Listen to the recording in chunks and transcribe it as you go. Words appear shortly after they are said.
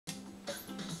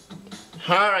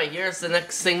Alright, here's the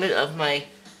next segment of my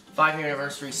 5-year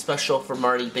anniversary special for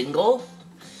Marty Bingel,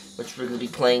 which we're going to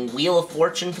be playing Wheel of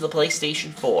Fortune for the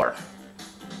PlayStation 4.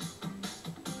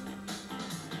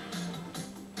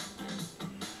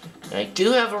 I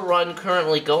do have a run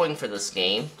currently going for this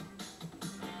game.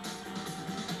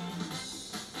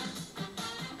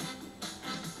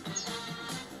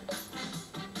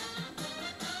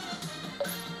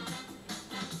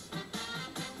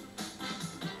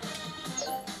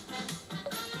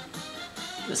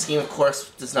 This game, of course,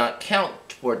 does not count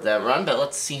toward that run, but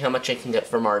let's see how much I can get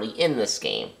for Marty in this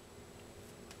game.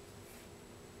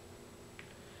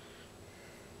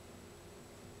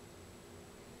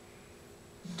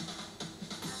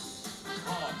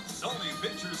 From Sony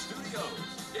Pictures Studios,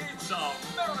 it's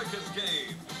America's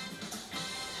Game.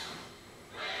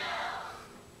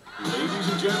 Ladies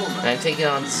and gentlemen, I'm taking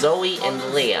on Zoe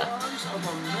and Leah. stars of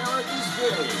America's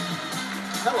Game.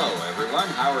 Hello, everyone.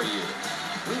 How are you?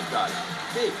 We've got a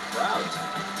big crowd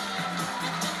tonight.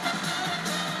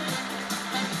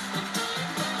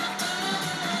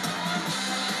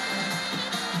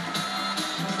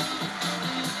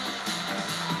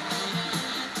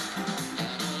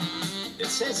 It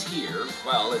says here,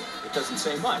 well, it doesn't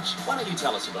say much. Why don't you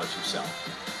tell us about yourself?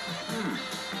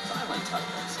 Silent type,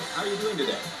 I see. How are you doing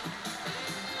today?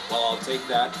 Well, I'll take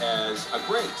that as a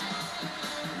great.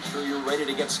 I'm sure you're ready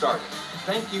to get started.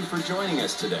 Thank you for joining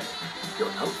us today. Your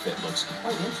outfit looks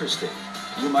quite interesting.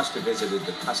 You must have visited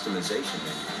the customization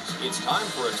menus. It's time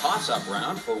for a toss-up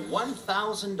round for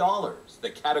 $1,000. The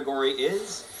category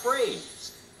is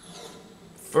phrase.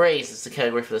 Phrase is the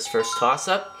category for this first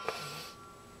toss-up.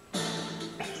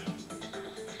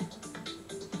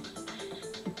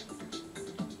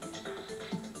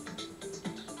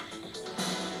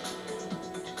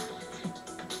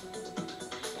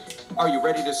 Are you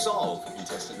ready to solve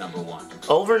contestant number 1?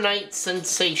 Overnight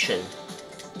sensation.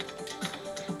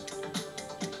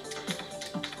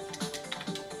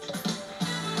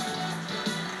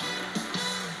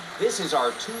 This is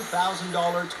our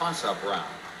 $2,000 toss-up round.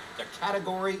 The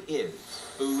category is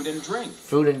food and drink.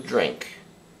 Food and drink.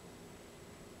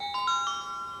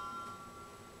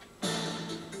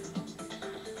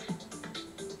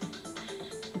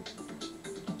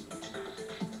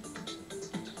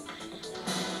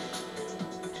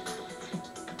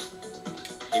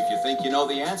 If you think you know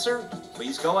the answer,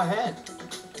 please go ahead.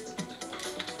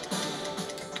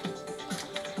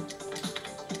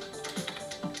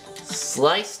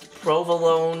 Sliced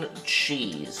provolone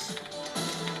cheese.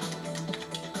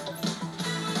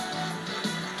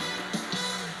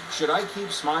 Should I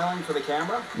keep smiling for the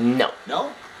camera? No.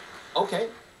 No? Okay,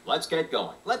 let's get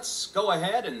going. Let's go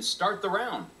ahead and start the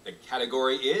round. The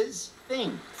category is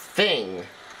thing. Thing.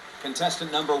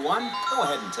 Contestant number 1, go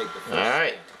ahead and take the first.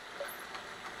 Alright.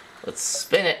 Let's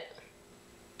spin it.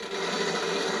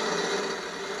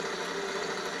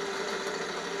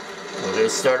 We're going to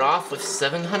start off with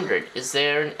 700. Is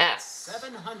there an S?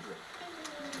 700.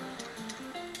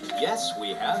 Yes, we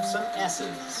have some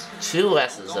S's. 2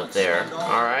 S's up there.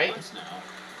 Alright.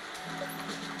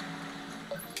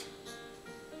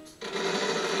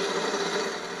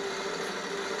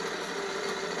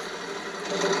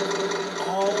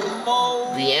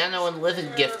 Almost. The Anno and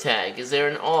Livid gift tag. Is there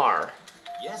an R?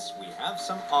 Yes, we have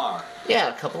some R.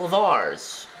 Yeah, a couple of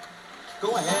R's.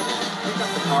 Go ahead and pick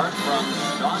up the card from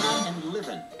Donna and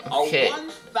Livin. Okay. A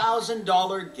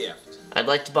 $1,000 gift. I'd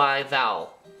like to buy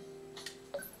vowel.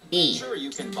 E. Sure, you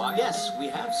can buy. Yes, we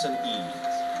have some E's.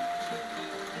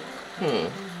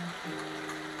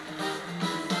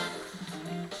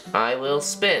 I will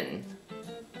spin.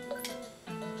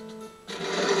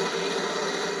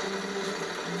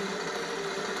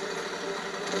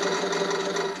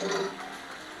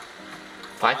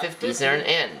 $5.50. Is there an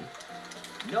N?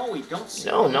 No, we don't see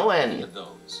No any N. of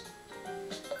those.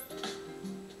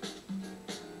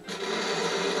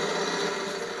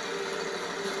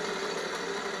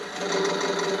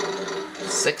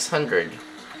 $600.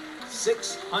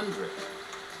 600.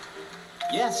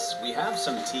 Yes, we have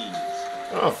some T's.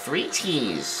 Oh, 3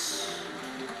 T's.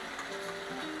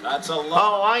 That's a lot.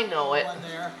 Oh, I know it. One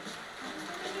there.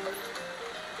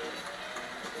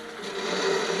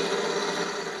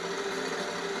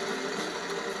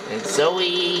 And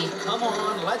Zoe Come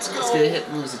on, let's go. is gonna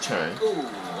hit lose a turn. Ooh,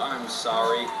 I'm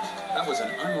sorry. That was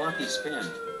an unlucky spin.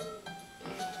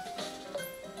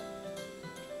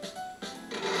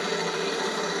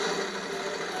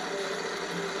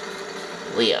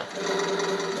 Leah.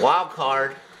 Wild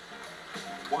card.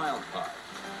 Wild card.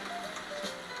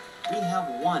 We have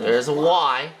one. There's a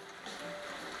Y.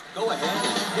 Go ahead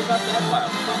and pick up that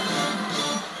wild card.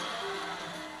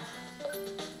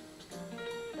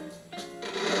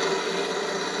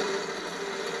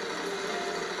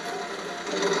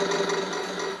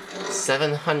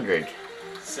 700.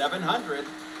 700.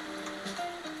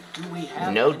 Do we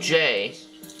have No any- J.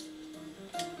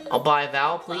 I'll buy a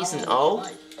vowel, please, an O.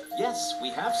 Yes, we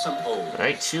have some O's.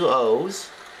 Alright, 2 O's.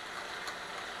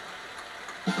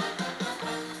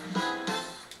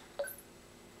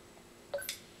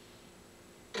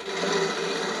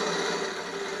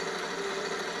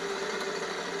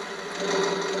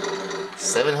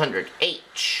 $700.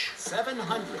 H.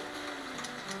 700.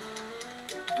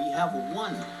 We have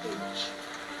one H.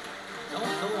 Don't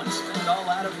go and spend all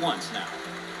that at once now.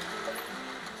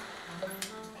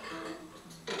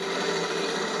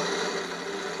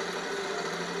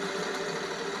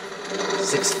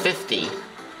 $650.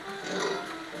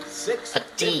 6. A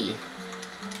D.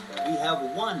 We have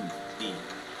one D.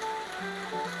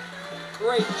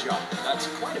 Great job. That's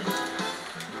quite a bit.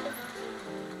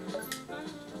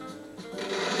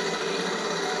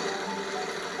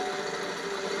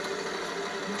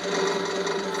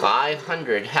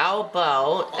 $500. How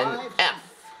about an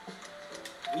F?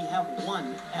 We have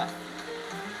one F.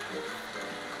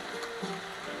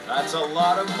 That's a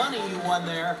lot of money you won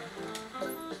there.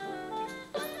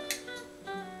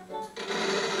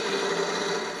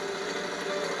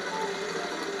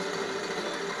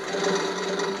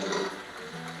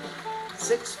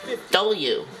 $650.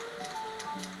 W.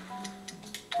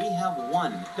 We have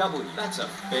one W. That's a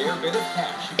fair bit of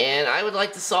cash. And I would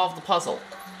like to solve the puzzle.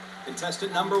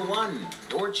 Contestant number 1,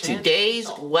 your chance. Today's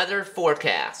to solve. weather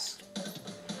forecast.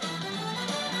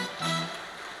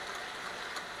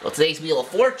 Well, today's Wheel of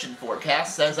Fortune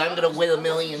forecast says I'm going to win $1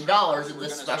 million in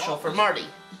this special for Marty.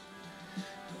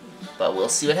 But we'll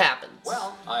see what happens.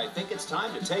 Well, I think it's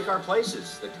time to take our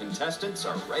places. The contestants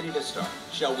are ready to start.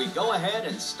 Shall we go ahead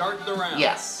and start the round?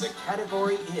 Yes. The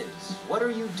category is, what are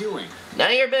you doing?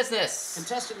 None of your business.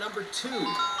 Contestant number 2,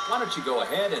 why don't you go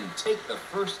ahead and take the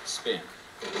first spin?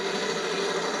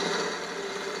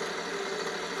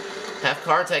 Half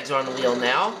car tags are on the wheel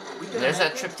now. We And there's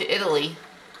that trip to Italy.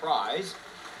 Prize.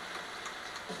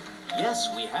 Yes,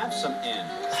 we have some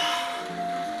N's.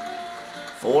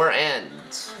 4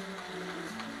 ends.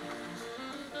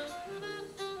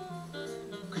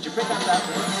 Could you pick up that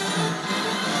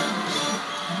one?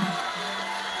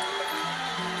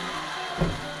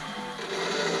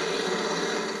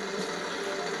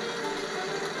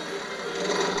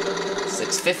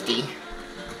 $650.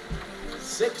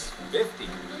 650.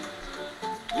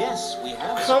 Yes, we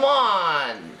have Come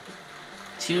on!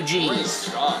 2 Great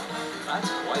G's. job. That's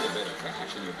quite a bit of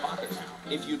cash in your pocket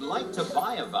now. If you'd like to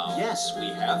buy a vowel, yes, we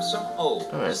have some O's.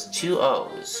 Oh, there's 2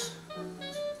 O's.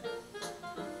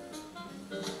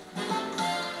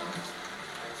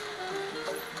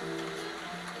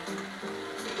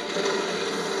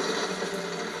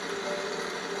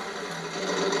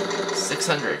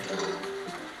 $600.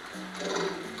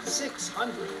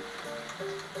 600.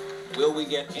 Will we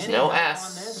get any no luck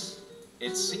S. on this?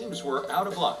 It seems we're out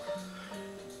of luck.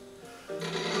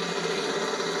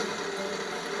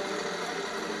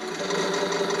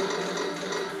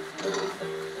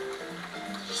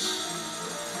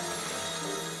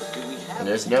 Do we have And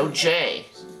there's no J.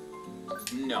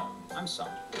 No, I'm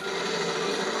sorry.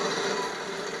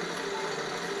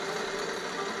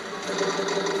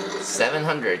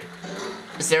 $700.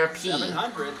 Is there a P?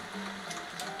 700.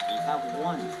 We have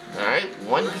one. Alright,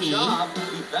 1 Good P. job.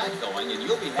 Keep that going, and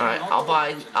you'll be Alright, having I'll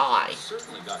buy the I.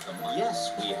 Certainly got the money.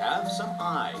 Yes, we have some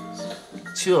I's.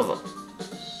 2 of them.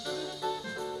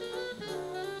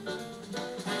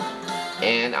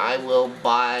 And I will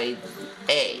buy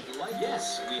A.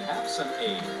 Yes, we have some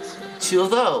A's. 2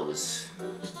 of those.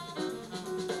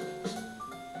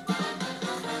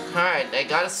 Alright, I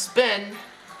got a spin.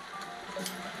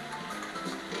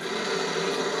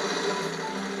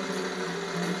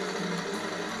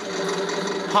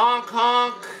 Honk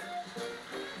honk.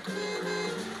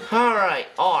 Alright,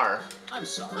 R. I'm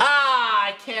sorry. Ah,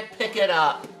 I can't pick it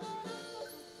up.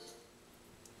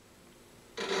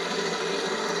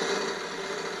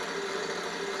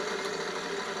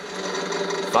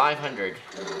 $500.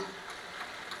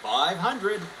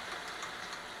 500.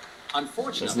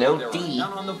 Unfortunately, There's no there D. are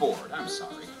none on the board. I'm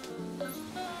sorry.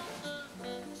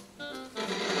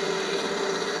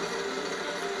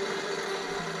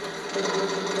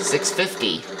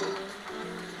 $650.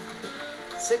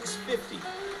 650.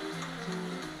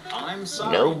 I'm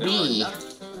sorry. No there B. are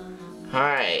none.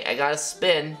 Alright, I got a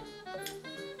spin.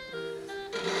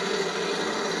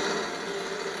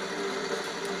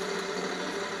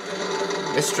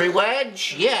 Mystery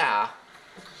wedge? Yeah.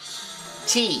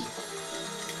 T.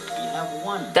 We have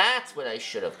one. That's what I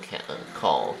should have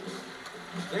called.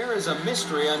 There is a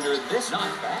mystery under this. Not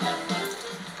bad.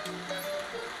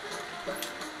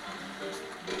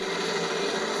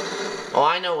 Oh,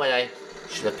 I know what I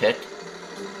should have picked.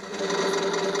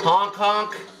 Honk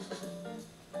honk.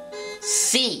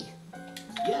 C.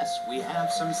 Yes, we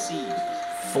have some C's.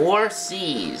 4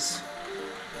 C's.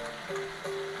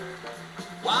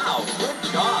 Wow, good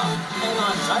job. Hang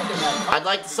on tight in that. I'd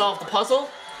like to solve the puzzle.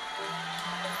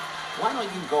 Why don't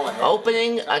you go ahead?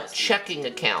 Opening a checking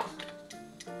account.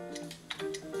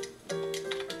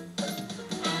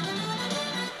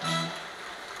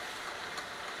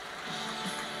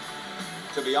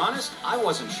 To be honest, I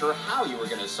wasn't sure how you were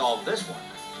going to solve this one.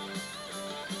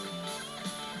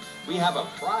 We have a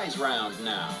prize round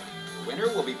now. The winner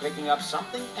will be picking up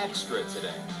something extra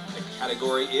today. The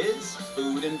category is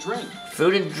food and drink.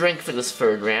 Food and drink for this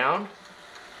third round.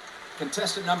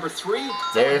 Contestant number 3.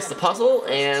 There's the puzzle,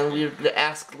 and we're going to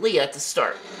ask Leah to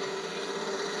start.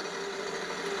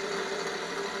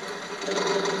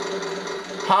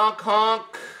 Honk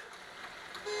honk.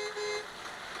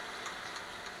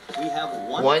 We have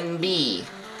 1B.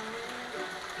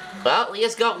 Well,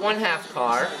 Leah's got 1/2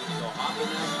 car.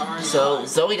 So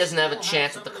Zoe doesn't have a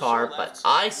chance at the car, but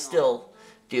I still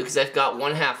do because I've got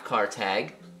 1/2 car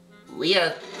tag.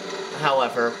 Leah,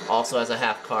 however, also has a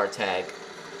 1/2 car tag.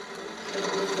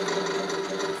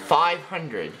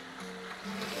 500.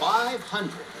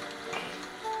 500.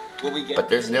 Will we get? But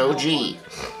there's no G.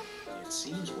 It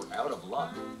seems we're out of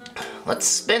luck. Let's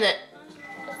spin it.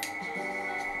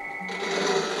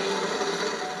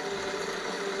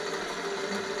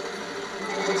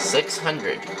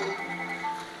 $600.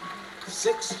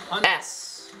 600.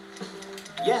 S.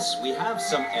 Yes, we have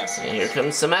some S's. And here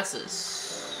comes some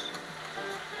S's.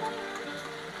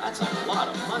 That's a lot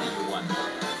of money you won.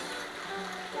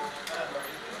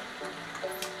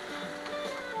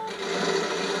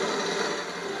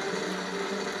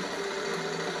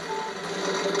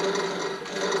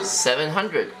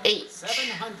 $700. H.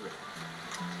 700.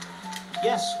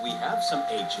 Yes, we have some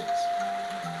H's.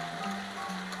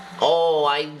 Oh,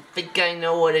 I think I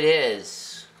know what it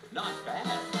is. Not bad.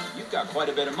 You've got quite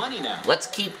a bit of money now. Let's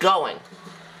keep going.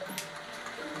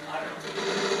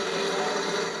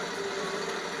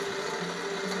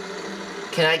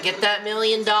 Can I get that $1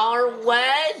 million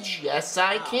wedge? Yes,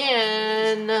 I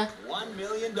can. $1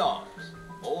 million.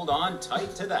 Hold on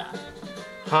tight to that.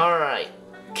 Alright.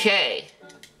 K.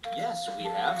 Yes, we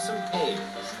have some K's.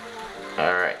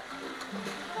 Alright.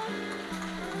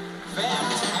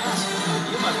 Fantastic.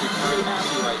 You must be pretty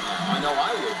happy right now. I know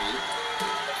I would be.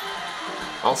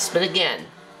 I'll spin again.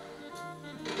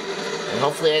 And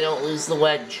hopefully I don't lose the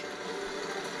wedge.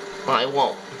 I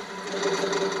won't.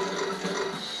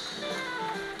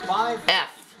 5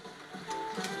 F.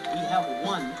 We have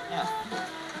 1 F.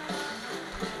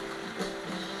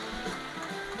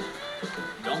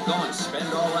 Don't go and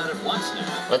spend all that at once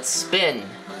now. Let's spin.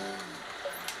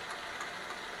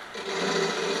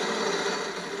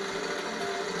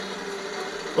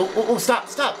 Oh, stop.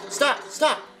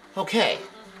 Okay.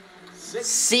 650.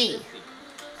 C.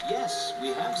 Yes, we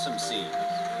have some C's.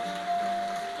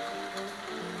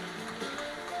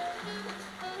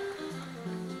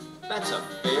 That's a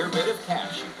fair bit of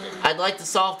cash you picked. I'd like to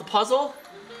solve the puzzle.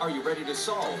 Are you ready to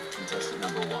solve contestant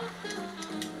number 1?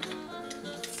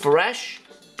 Fresh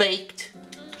baked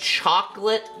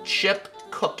chocolate chip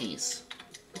cookies.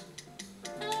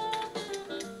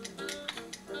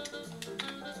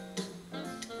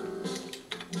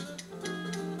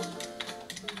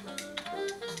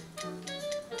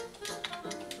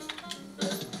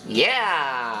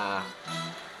 Yeah.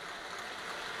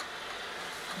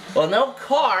 Well, no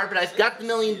car, but I've got the $1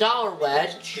 million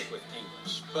wedge. Stick with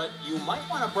English, but you might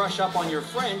want to brush up on your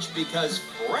French because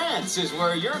France is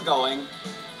where you're going.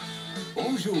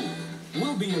 Bonjour.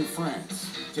 We'll be in France.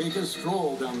 Take a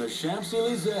stroll down the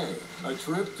Champs-Élysées, a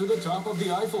trip to the top of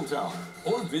the Eiffel Tower,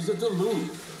 or visit the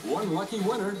Louvre. One lucky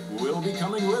winner will be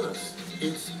coming with us.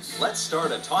 Let's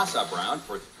start a toss-up round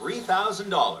for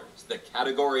 $3,000. The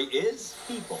category is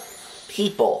people.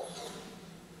 People.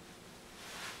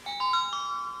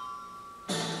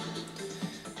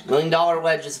 $1 million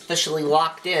wedge is officially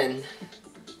locked in.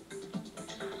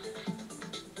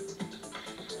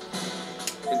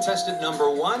 Contestant number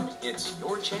 1, it's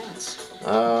your chance.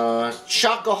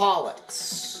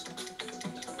 Chocoholics.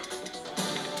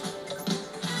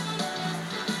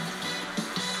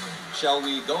 Shall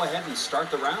we go ahead and start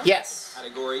the round? Yes.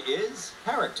 Category is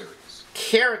characters.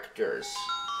 Characters.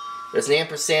 There's an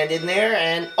ampersand in there,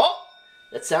 and oh!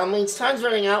 That sound means time's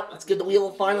running out. Let's give the wheel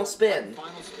a final spin.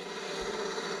 Final spin.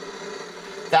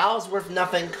 Vowels worth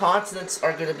nothing. Consonants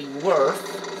are going to be worth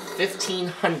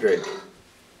 1,500.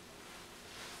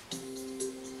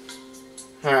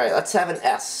 Alright, let's have an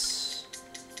S.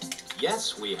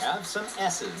 Yes, we have some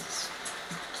S's.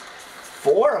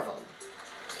 4 of them.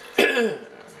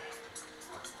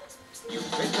 You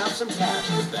picked up some cash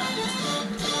with that.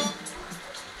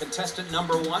 Contestant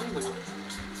number 1, would you?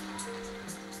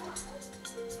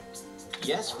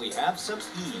 Yes, we have some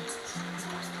E's.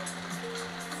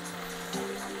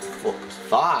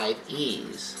 5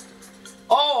 E's.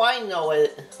 Oh, I know what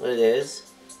it is.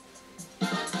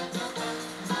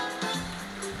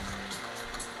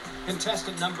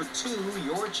 Contestant number 2,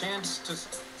 your chance to...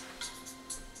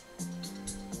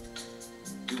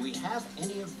 Do we have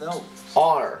any of those?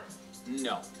 R.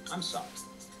 No, I'm sorry.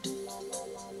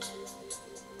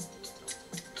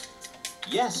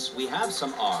 Yes, we have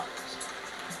some R's.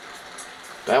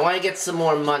 But I want to get some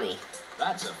more money.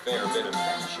 That's a fair bit of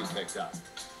cash you picked up.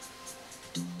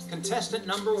 Contestant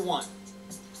number 1.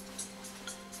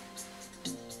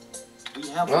 We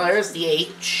have... Well, there's the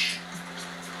H.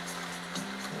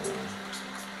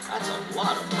 That's a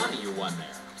lot of money you won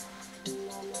there.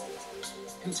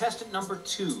 Contestant number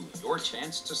 2, your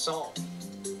chance to solve.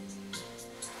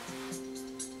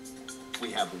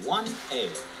 We have 1A.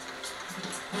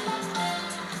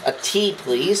 A T,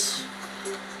 please.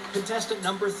 Contestant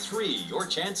number 3, your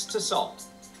chance to solve.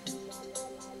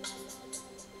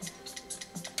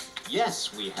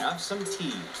 Yes, we have some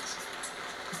T's.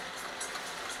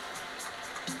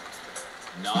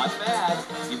 Not bad.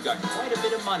 You've got quite a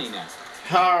bit of money now.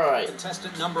 Alright.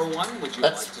 Contestant number 1, would you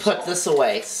Let's like to put solve? this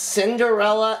away.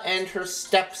 Cinderella and her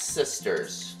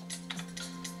stepsisters.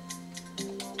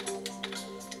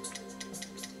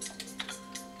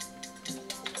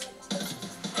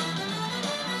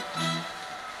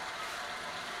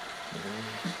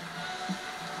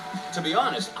 To be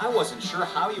honest, I wasn't sure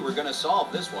how you were going to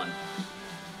solve this one.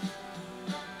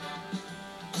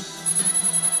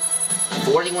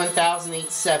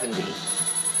 41,870.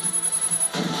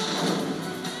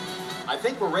 I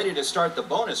think we're ready to start the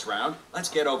bonus round. Let's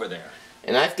get over there.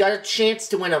 And I've got a chance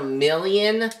to win $1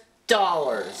 million.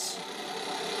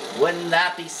 Wouldn't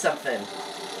that be something?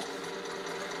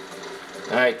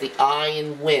 Alright, the I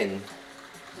in win.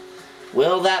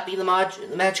 Will that be the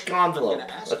magic envelope? I'm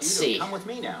gonna ask Let's you see. to come with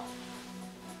me now.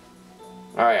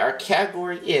 Alright, our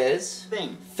category is...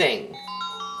 Thing. Thing.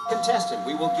 Contestant,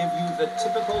 we will give you the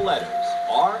typical letters.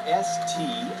 R, S, T,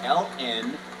 L,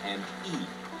 N, and E.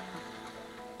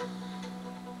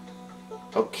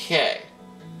 Okay.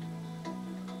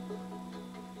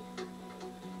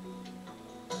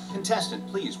 Contestant,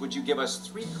 please, would you give us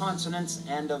 3 consonants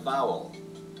and a vowel?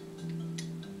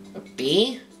 A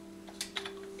B,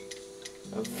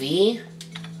 a V,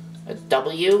 a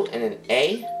W, and an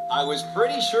A. I was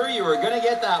pretty sure you were going to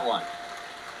get that one.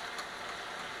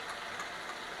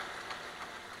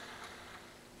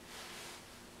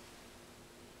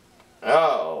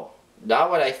 Oh, not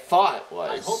what I thought it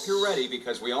was. I hope you're ready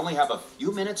because we only have a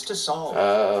few minutes to solve.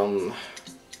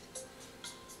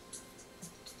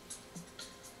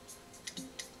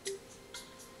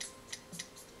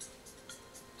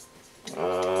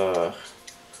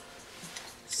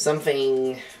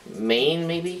 Something Maine,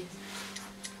 maybe?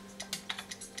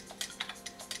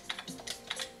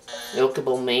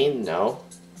 Milkable Maine? No.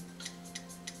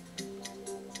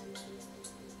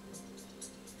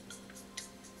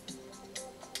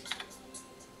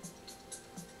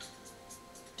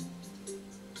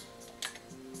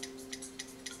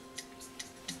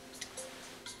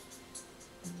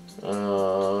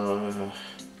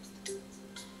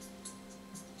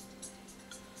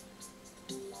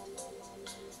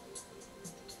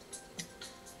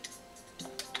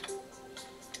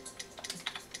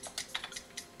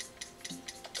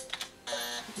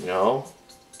 No.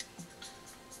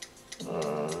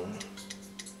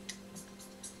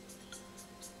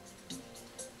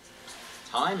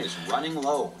 Time is running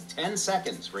low. 10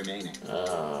 seconds remaining.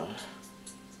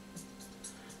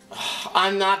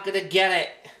 I'm not gonna get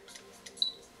it.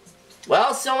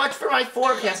 Well, so much for my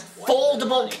forecast.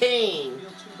 Foldable cane. I feel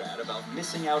too bad about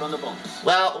missing out on the bonus.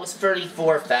 Well, it was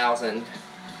 34,000.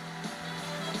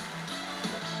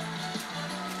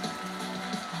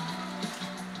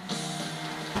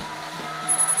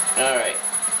 Alright.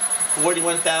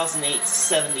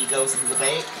 41,870 goes into the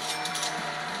bank.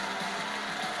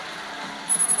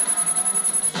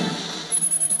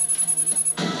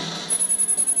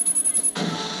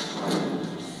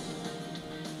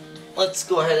 Let's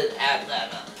go ahead and add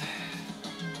that up.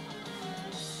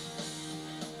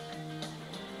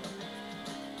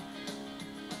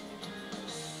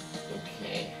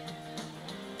 Okay.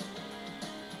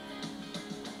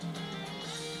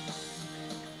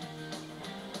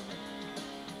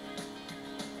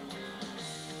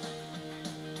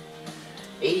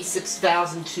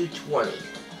 $86,220.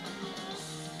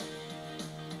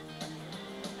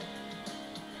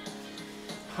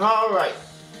 Alright.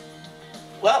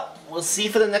 Well, we'll see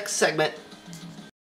you for the next segment.